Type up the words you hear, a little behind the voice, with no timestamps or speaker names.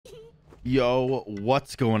Yo,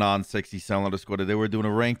 what's going on, Sexy Sound Squad? Today we're doing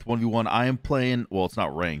a ranked 1v1. I am playing, well, it's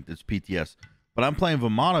not ranked, it's PTS. But I'm playing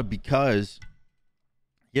Vamana because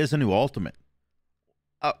he has a new ultimate.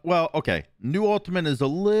 Well, okay. New ultimate is a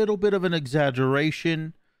little bit of an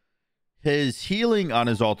exaggeration. His healing on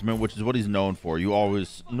his ultimate, which is what he's known for.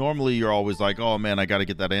 Normally you're always like, oh man, I got to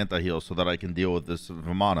get that anti-heal so that I can deal with this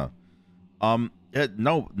Vamana.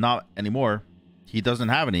 No, not anymore. He doesn't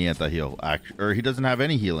have any anti-heal, or he doesn't have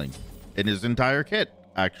any healing in his entire kit,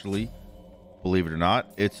 actually. Believe it or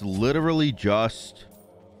not, it's literally just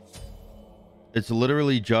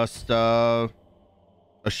a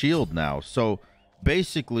shield now. So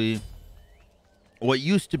basically, what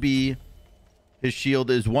used to be his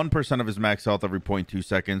shield is 1% of his max health every 0.2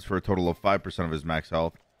 seconds for a total of 5% of his max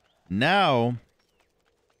health. Now,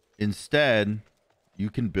 instead, you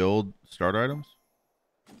can build starter items.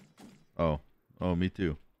 Oh, me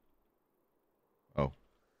too. Oh.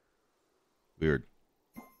 Weird.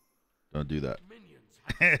 Don't do that.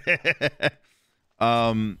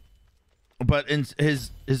 But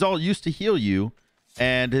his ult used to heal you,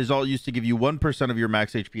 and his ult used to give you 1% of your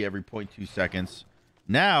max HP every 0.2 seconds.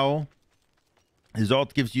 Now, his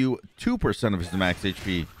ult gives you 2% of his max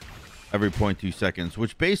HP every 0.2 seconds,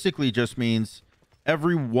 which basically just means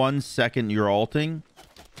every 1 second you're ulting,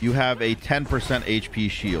 you have a 10% HP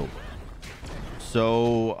shield.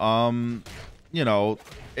 So, you know,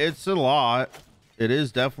 it's a lot. It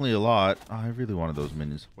is definitely a lot. Oh, I really wanted those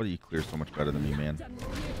minions. Why do you clear so much better than me, man?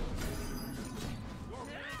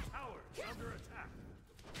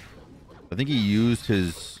 I think he used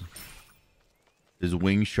his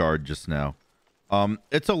wing shard just now.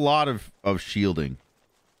 It's a lot of shielding.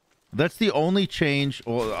 That's the only change.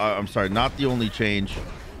 Well, I'm sorry, not the only change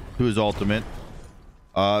to his ultimate.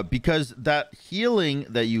 Because that healing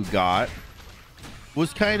that you got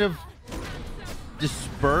was kind of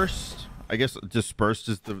dispersed. I guess dispersed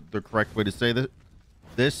is the correct way to say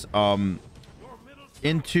this.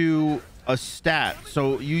 Into a stat.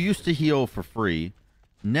 So you used to heal for free.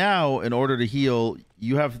 Now, in order to heal,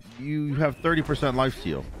 you have 30% life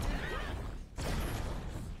steal.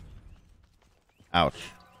 Ouch.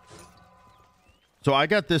 So I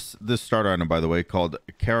got this starter item, by the way, called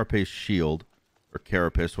Carapace Shield, or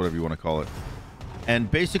Carapace, whatever you want to call it. And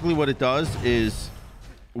basically what it does is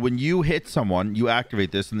when you hit someone, you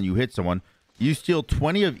activate this, and then you hit someone, you steal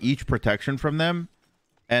 20 of each protection from them.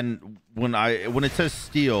 And when it says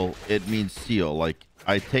steal, it means steal. Like,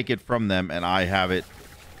 I take it from them and I have it.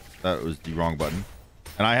 That was the wrong button.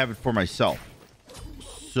 And I have it for myself.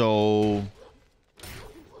 So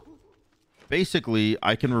basically,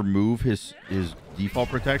 I can remove his default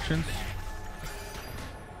protections.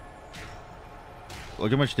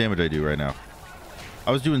 Look how much damage I do right now.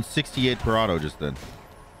 I was doing 68 per auto just then.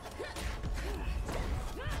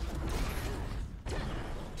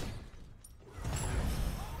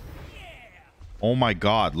 Oh my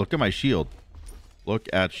god, look at my shield. Look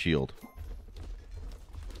at shield.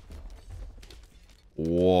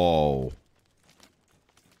 Whoa.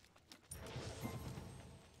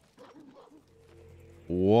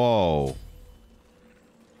 Whoa.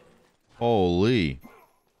 Holy.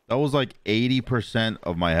 That was like 80%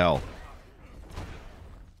 of my health.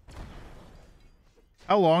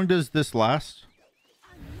 How long does this last?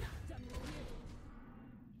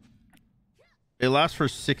 It lasts for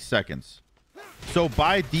 6 seconds. So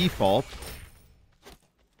by default,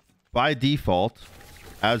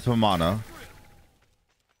 as Vamana,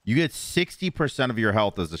 you get 60% of your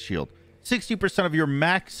health as a shield. 60% of your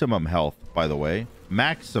maximum health, by the way.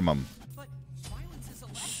 Maximum.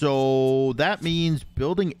 So that means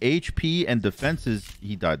building HP and defenses.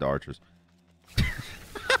 He died to archers.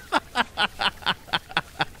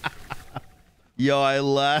 Yo, I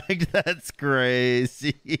lagged. That's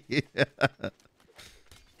crazy.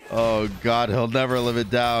 Oh god, he'll never live it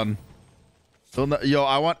down. Yo,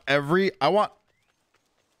 I want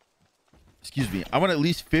excuse me, I want at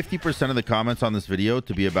least 50% of the comments on this video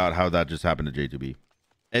to be about how that just happened to J2B.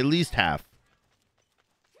 At least half.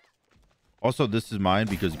 Also, this is mine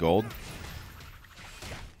because gold.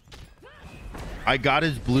 I got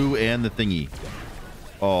his blue and the thingy.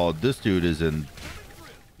 Oh, this dude is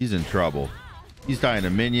he's in trouble. He's dying to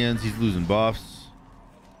minions. He's losing buffs.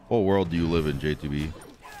 What world do you live in, J2B?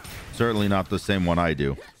 Certainly not the same one I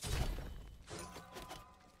do.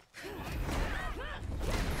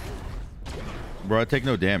 Bro, I take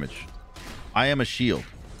no damage. I am a shield.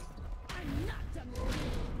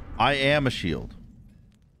 I am a shield.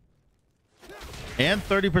 And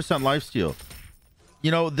 30% lifesteal. You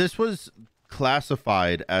know, this was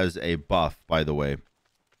classified as a buff, by the way.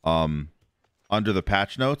 Under the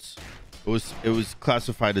patch notes. It was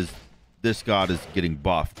classified as this god is getting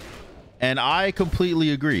buffed. And I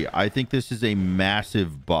completely agree. I think this is a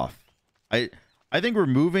massive buff. I think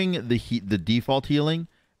removing the default healing,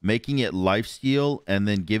 making it lifesteal, and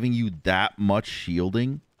then giving you that much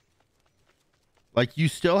shielding. Like, you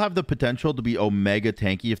still have the potential to be omega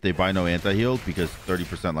tanky if they buy no anti-heal, because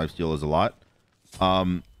 30% lifesteal is a lot.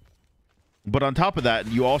 But on top of that,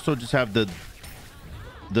 you also just have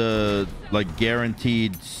the like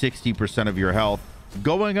guaranteed 60% of your health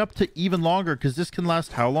going up to even longer, because this can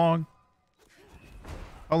last how long?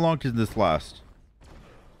 How long can this last?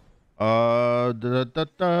 It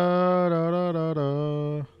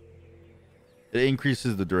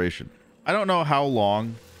increases the duration. I don't know how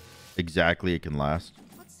long exactly it can last.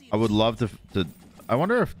 I would love to I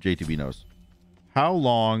wonder if JTB knows. How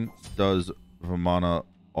long does Vamana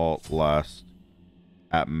ult last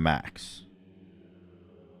at max?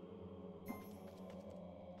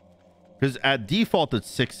 Because at default it's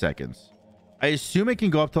 6 seconds. I assume it can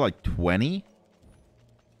go up to like 20.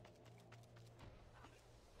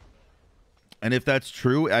 And if that's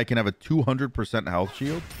true, I can have a 200% health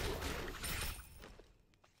shield.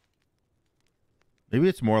 Maybe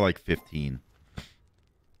it's more like 15.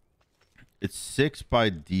 It's 6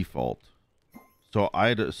 by default. So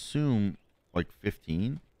I'd assume like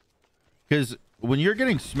 15. Because when you're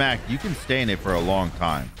getting smacked, you can stay in it for a long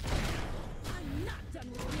time.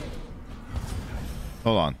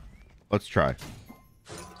 Hold on. Let's try.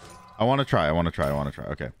 I want to try.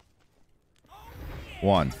 Okay.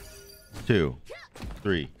 1, 2,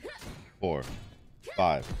 3, 4,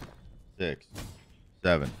 5, 6,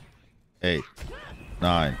 7, 8,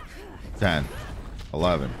 9, 10,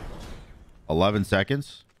 11. 11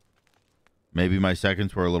 seconds. Maybe my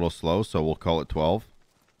seconds were a little slow, so we'll call it 12.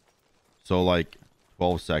 So like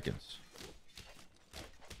 12 seconds.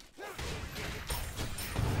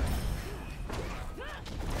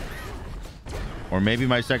 Or maybe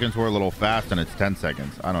my seconds were a little fast and it's 10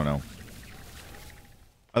 seconds. I don't know.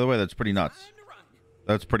 By the way, that's pretty nuts.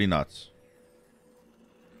 That's pretty nuts.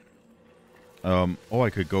 Oh, I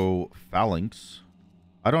could go phalanx.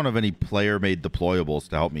 I don't have any player-made deployables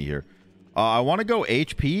to help me here. I want to go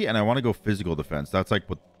HP and I want to go physical defense. That's like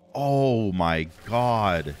what... Oh my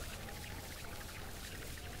god.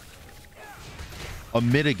 A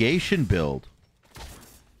mitigation build.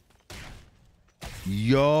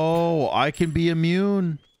 Yo, I can be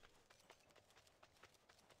immune.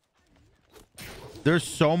 There's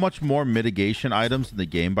so much more mitigation items in the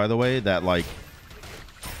game, by the way, that like...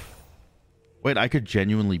 Wait, I could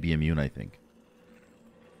genuinely be immune, I think.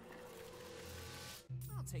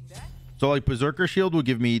 I'll take that. So like Berserker Shield will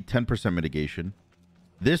give me 10% mitigation.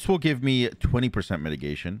 This will give me 20%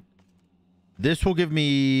 mitigation. This will give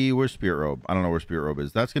me... Where's Spirit Robe? I don't know where Spirit Robe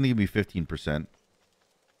is. That's going to give me 15%.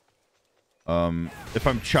 If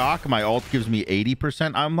I'm Chalk, my ult gives me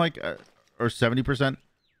 80%. I'm like... or 70%.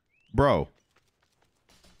 Bro.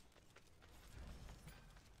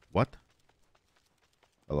 What?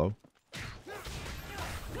 Hello?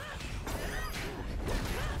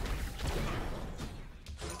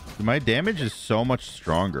 My damage is so much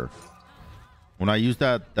stronger when I use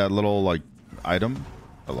that little like item.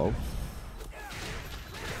 Hello?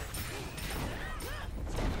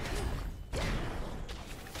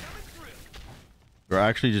 We're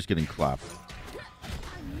actually just getting clapped.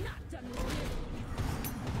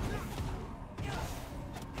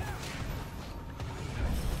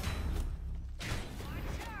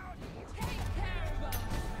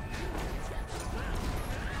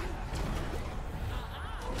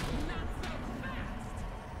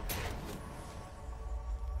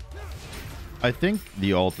 I think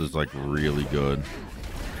the ult is like really good.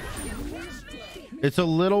 It's a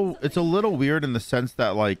little weird in the sense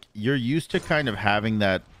that like you're used to kind of having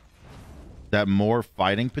that more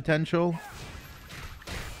fighting potential,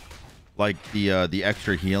 like the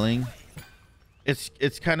extra healing.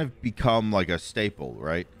 It's kind of become like a staple,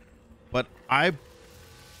 right? But I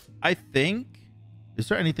think, is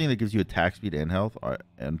there anything that gives you attack speed and health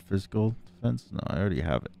and physical defense? No, I already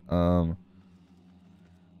have it.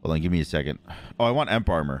 Hold on, give me a second. Oh, I want Emp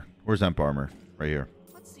Armor. Where's Emp Armor? Right here.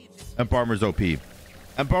 Emp Armor's OP.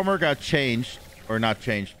 Emp Armor got changed, or not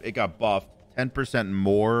changed. It got buffed. 10%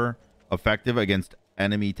 more effective against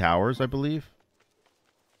enemy towers, I believe.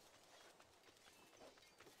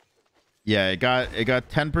 Yeah, it got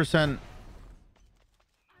 10%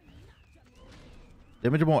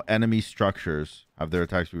 damageable enemy structures have their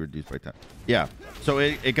attacks be reduced by 10. Yeah, so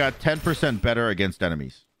it got 10% better against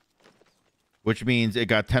enemies. Which means it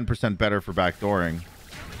got 10% better for backdooring.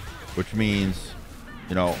 Which means,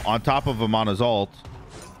 you know, on top of Vamana's ult.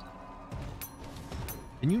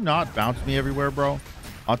 Can you not bounce me everywhere, bro?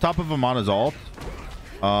 On top of Vamana's ult,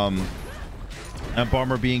 Emp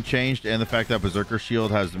Armor being changed, and the fact that Berserker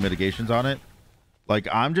Shield has mitigations on it, like,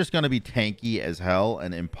 I'm just going to be tanky as hell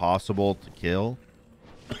and impossible to kill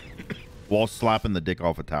while slapping the dick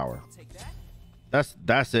off a tower.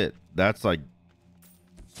 That's it. That's like,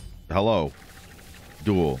 hello,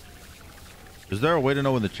 Duel. Is there a way to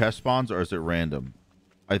know when the chest spawns, or is it random?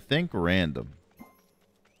 I think random,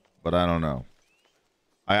 but I don't know.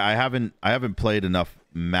 I haven't played enough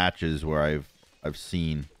matches where I've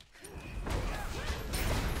seen.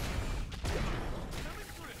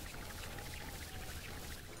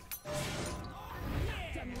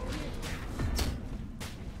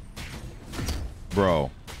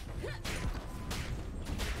 Bro.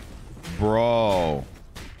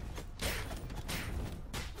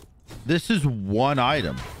 This is one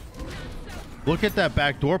item. Look at that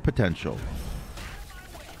backdoor potential.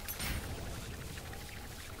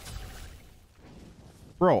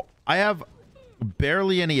 Bro, I have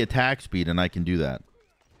barely any attack speed and I can do that.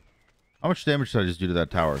 How much damage did I just do to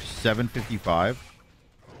that tower? 755?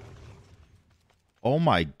 Oh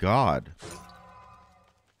my god.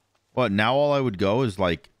 What, now all I would go is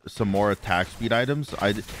like some more attack speed items?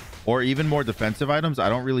 Or even more defensive items? I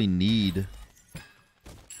don't really need.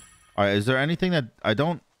 Alright, is there anything that I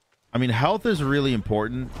don't... I mean, health is really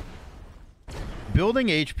important. Building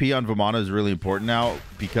HP on Vamana is really important now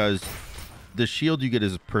because the shield you get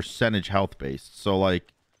is percentage health based. So,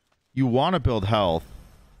 like, you want to build health,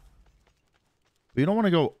 but you don't want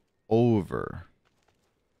to go over.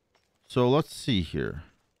 So, let's see here.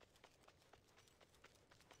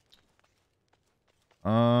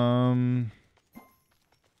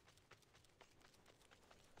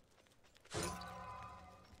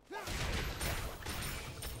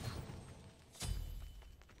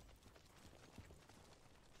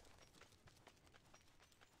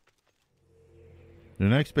 The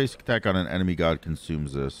next basic attack on an enemy god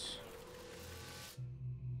consumes this.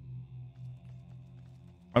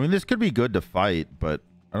 I mean, this could be good to fight, but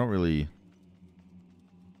I don't really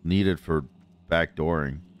need it for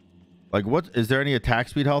backdooring. Like, what is there any attack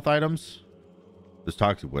speed health items? There's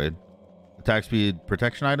Toxic Blade. Attack speed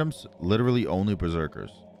protection items? Literally only Berserkers.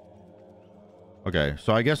 Okay,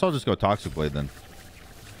 so I guess I'll just go Toxic Blade then.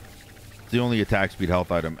 It's the only attack speed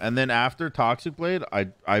health item. And then after Toxic Blade,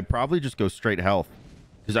 I probably just go straight health.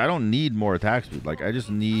 Because I don't need more attack speed. Like, I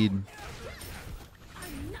just need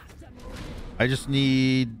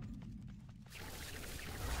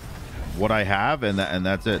what I have, and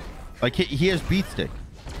that's it. Like, he has beat stick.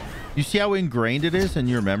 You see how ingrained it is in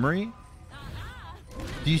your memory?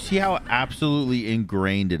 Do you see how absolutely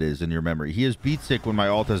ingrained it is in your memory? He has beat stick when my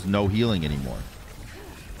ult has no healing anymore.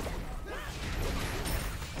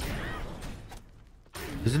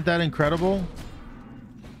 Isn't that incredible?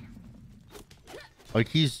 Like,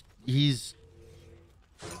 he's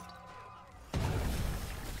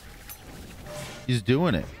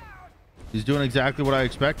doing it. He's doing exactly what I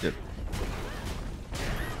expected.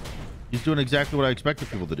 He's doing exactly what I expected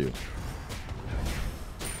people to do.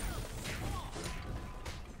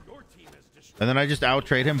 And then I just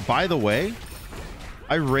out-trade him. By the way,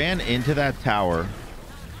 I ran into that tower.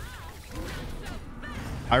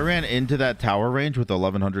 I ran into that tower range with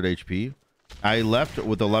 1100 HP. I left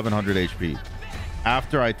with 1100 HP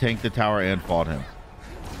after I tanked the tower and fought him.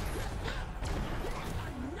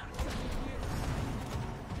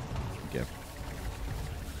 Okay.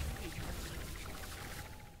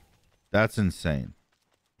 That's insane.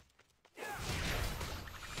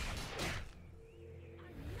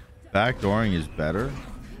 Backdooring is better,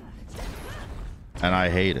 and I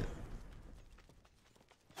hate it.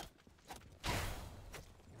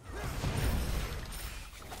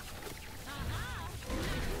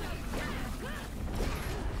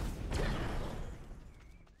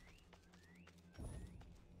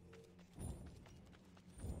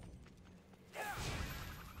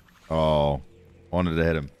 Oh, wanted to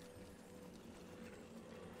hit him.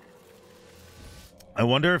 I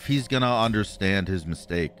wonder if he's gonna understand his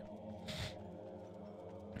mistake.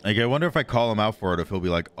 Like, I wonder if I call him out for it, if he'll be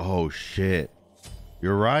like, oh shit,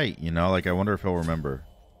 you're right, you know? Like, I wonder if he'll remember.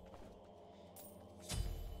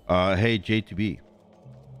 Hey, J2B.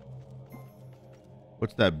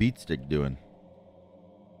 What's that beat stick doing?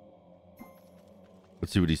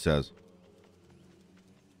 Let's see what he says.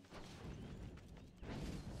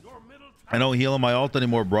 I don't heal on my ult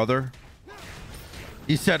anymore, brother.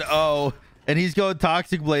 He said, oh, and he's going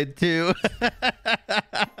Toxic Blade too.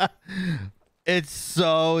 It's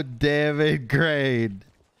so damn ingrained.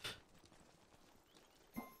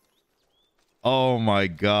 Oh my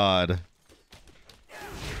god.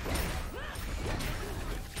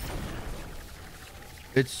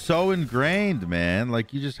 It's so ingrained, man.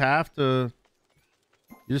 Like, you just have to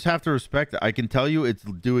respect it. I can tell you it's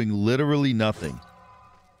doing literally nothing.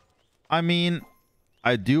 I mean,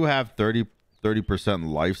 I do have 30%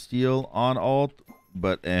 lifesteal on alt,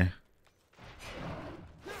 but I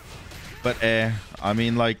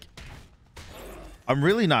mean, like, I'm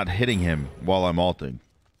really not hitting him while I'm alting.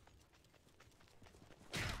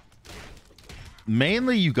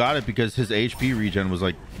 Mainly you got it because his HP regen was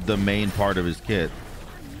like the main part of his kit.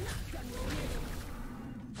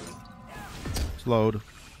 Slowed.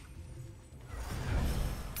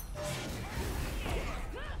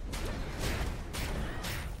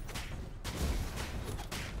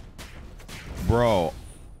 Bro,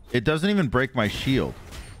 it doesn't even break my shield.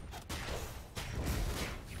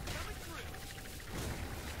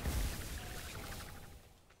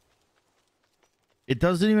 It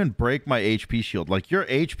doesn't even break my HP shield. Like, your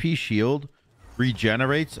HP shield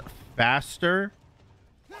regenerates faster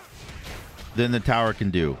than the tower can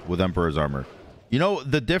do with Emperor's armor. You know,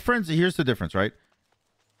 the difference, here's the difference, right?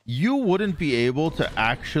 You wouldn't be able to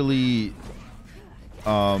actually...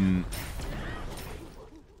 like,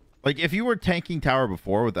 if you were tanking tower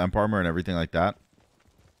before with Emp armor and everything like that,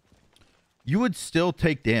 you would still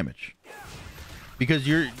take damage. Because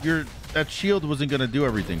that shield wasn't going to do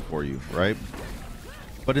everything for you, right?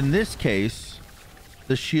 But in this case,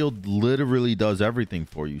 the shield literally does everything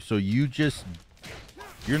for you. So you're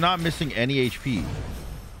not missing any HP.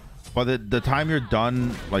 By the time you're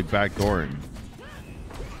done, like, backdooring.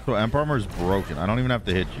 So Emp armor is broken. I don't even have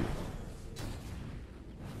to hit you.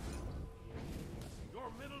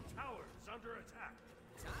 Your middle tower is under attack.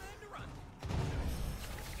 Time to run.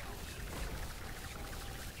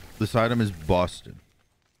 This item is busted.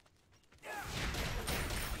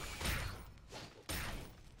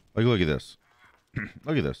 Like, look at this.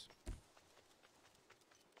 Look at this.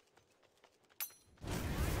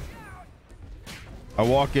 I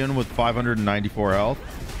walk in with 594 health.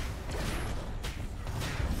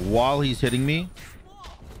 While he's hitting me,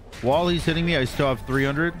 I still have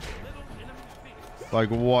 300. Like,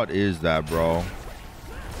 what is that, bro?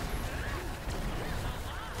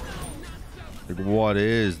 Like, what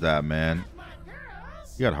is that, man?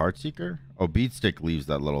 You got Heartseeker? Oh, Beatstick leaves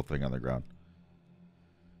that little thing on the ground.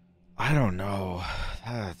 I don't know.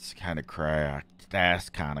 That's kind of cracked. That's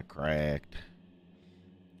kind of cracked.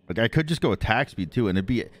 Like, I could just go attack speed too, and it'd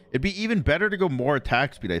be even better to go more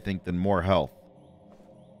attack speed, I think, than more health.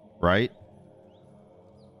 Right?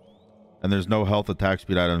 And there's no health attack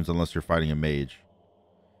speed items unless you're fighting a mage.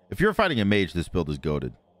 If you're fighting a mage, this build is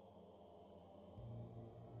goated.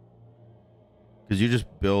 Because you just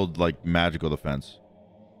build, like, magical defense.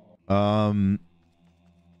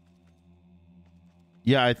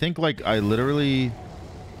 Yeah, I think, like, I literally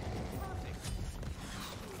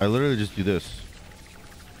just do this.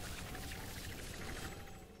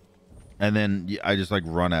 And then I just, like,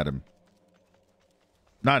 run at him.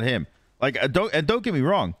 Not him. Like, don't get me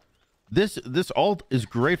wrong. This ult is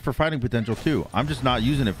great for fighting potential too. I'm just not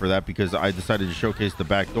using it for that because I decided to showcase the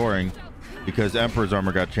backdooring because Emperor's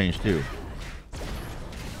armor got changed too.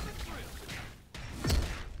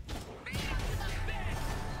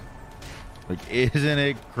 Like, isn't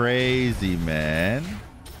it crazy, man?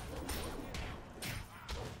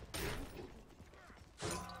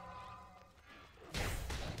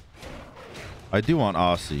 I do want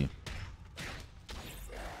Aussie.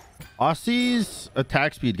 Aussie's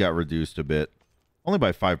attack speed got reduced a bit. Only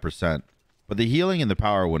by 5%. But the healing and the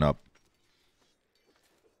power went up.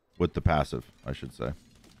 With the passive, I should say.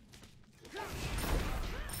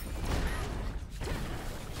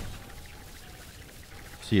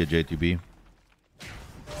 See ya, J2B.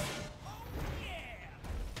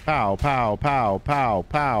 Pow, pow, pow, pow,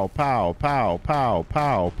 pow, pow, pow, pow,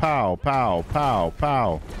 pow, pow, pow, pow,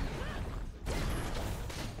 pow.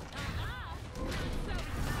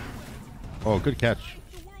 Oh, good catch.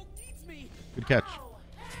 Good catch.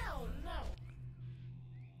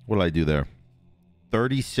 What did I do there?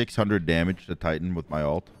 3,600 damage to Titan with my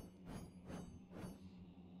ult.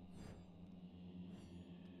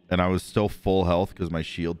 And I was still full health because my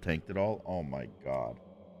shield tanked it all. Oh my god.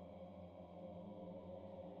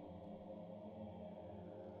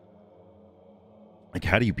 Like,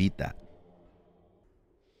 how do you beat that?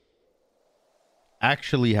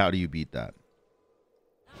 Actually, how do you beat that?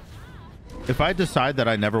 If I decide that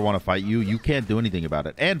I never want to fight you, you can't do anything about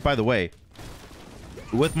it. And by the way,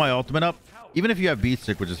 with my ultimate up, even if you have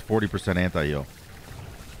Beatstick, which is 40% anti-heal,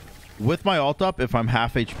 with my ult up, if I'm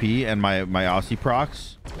half HP and my Aussie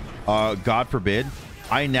procs, God forbid,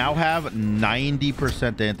 I now have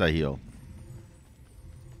 90% anti-heal.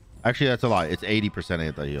 Actually, that's a lie. It's 80%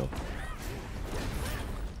 anti-heal.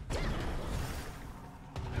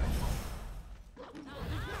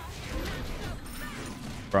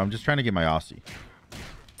 Bro, I'm just trying to get my Aussie.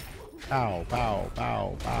 Pow, pow,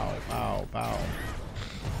 pow, pow, pow, pow.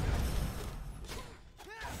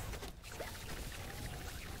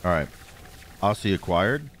 All right. Aussie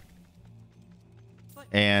acquired.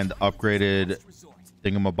 And upgraded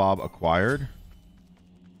thingamabob acquired.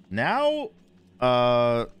 Now,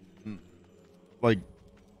 like,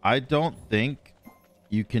 I don't think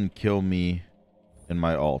you can kill me in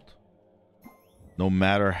my ult. No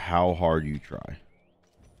matter how hard you try.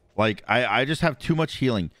 Like, I just have too much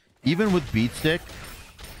healing. Even with Beat Stick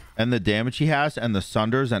and the damage he has and the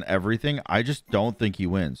Sunders and everything, I just don't think he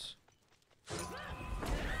wins.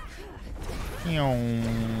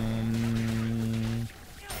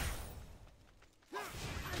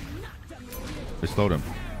 They slowed him.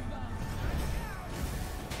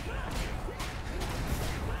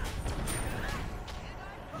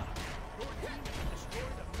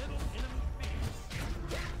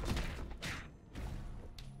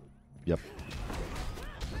 Yep.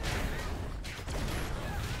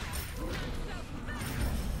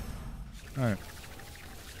 All right.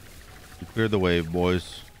 We cleared the wave,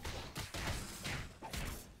 boys.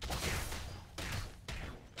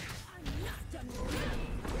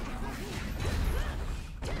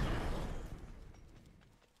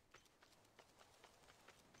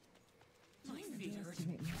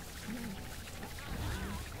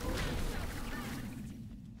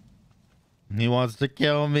 He wants to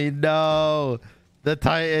kill me. No. The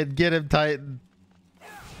Titan. Get him, Titan.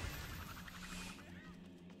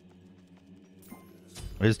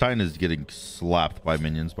 His Titan is getting slapped by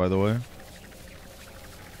minions, by the way.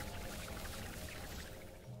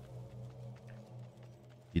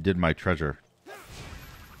 He did my treasure.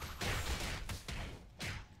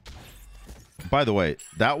 By the way,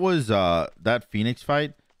 that was that Phoenix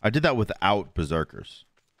fight. I did that without Berserkers.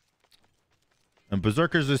 And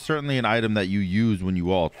Berserkers is certainly an item that you use when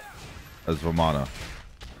you ult as Vamana.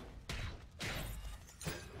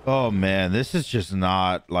 Oh man, this is just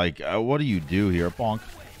not like what do you do here? Bonk.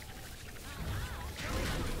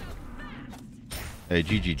 Hey,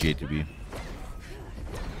 GG J2B.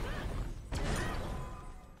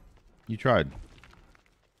 You tried.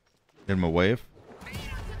 Hit him a wave.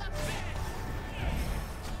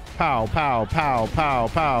 Pow, pow, pow, pow,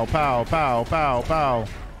 pow, pow, pow, pow, pow.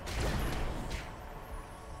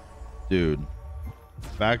 Dude,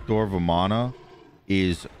 backdoor Vamana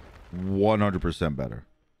is 100% better.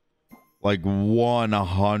 Like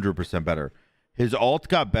 100% better. His ult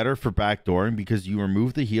got better for backdooring because you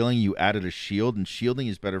removed the healing, you added a shield, and shielding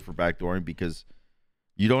is better for backdooring because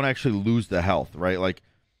you don't actually lose the health, right? Like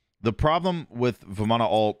the problem with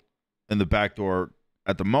Vamana ult in the backdoor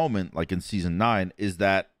at the moment, like in season 9, is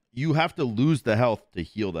that you have to lose the health to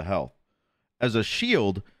heal the health. As a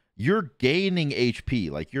shield, you're gaining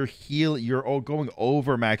HP, like you're all going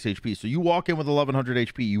over max HP. So you walk in with 1100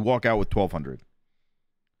 HP, you walk out with 1200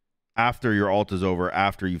 after your ult is over,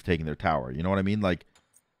 after you've taken their tower. You know what I mean? Like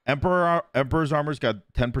Emperor's armor's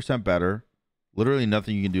got 10% better. Literally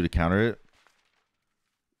nothing you can do to counter it.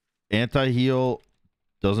 Anti-heal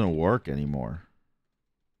doesn't work anymore.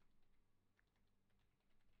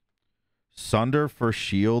 Sunder for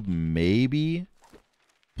shield, maybe,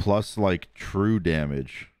 plus like true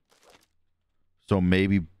damage. So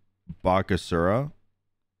maybe Bakasura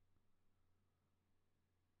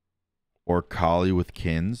or Kali with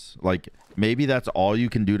Kins. Like maybe that's all you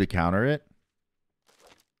can do to counter it.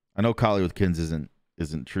 I know Kali with Kins isn't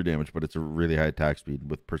true damage, but it's a really high attack speed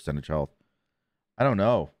with percentage health. I don't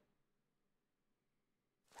know.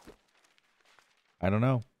 I don't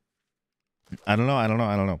know.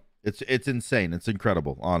 It's insane. It's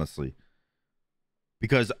incredible, honestly.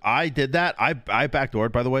 Because I did that. I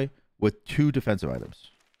backdoored, by the way, with 2 defensive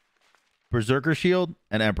items. Berserker Shield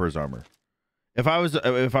and Emperor's Armor. If I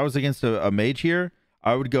was against a mage here,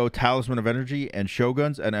 I would go Talisman of Energy and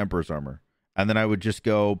Shoguns and Emperor's Armor. And then I would just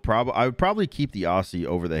go I would probably keep the Aussie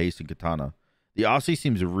over the Haste and Katana. The Aussie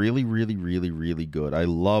seems really, really, really, really good. I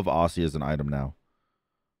love Aussie as an item now.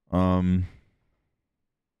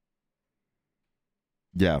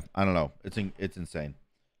 Yeah, I don't know. It's insane.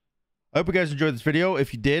 I hope you guys enjoyed this video.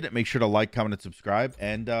 If you did, make sure to like, comment, and subscribe.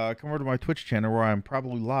 And come over to my Twitch channel where I'm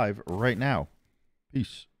probably live right now.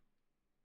 Peace.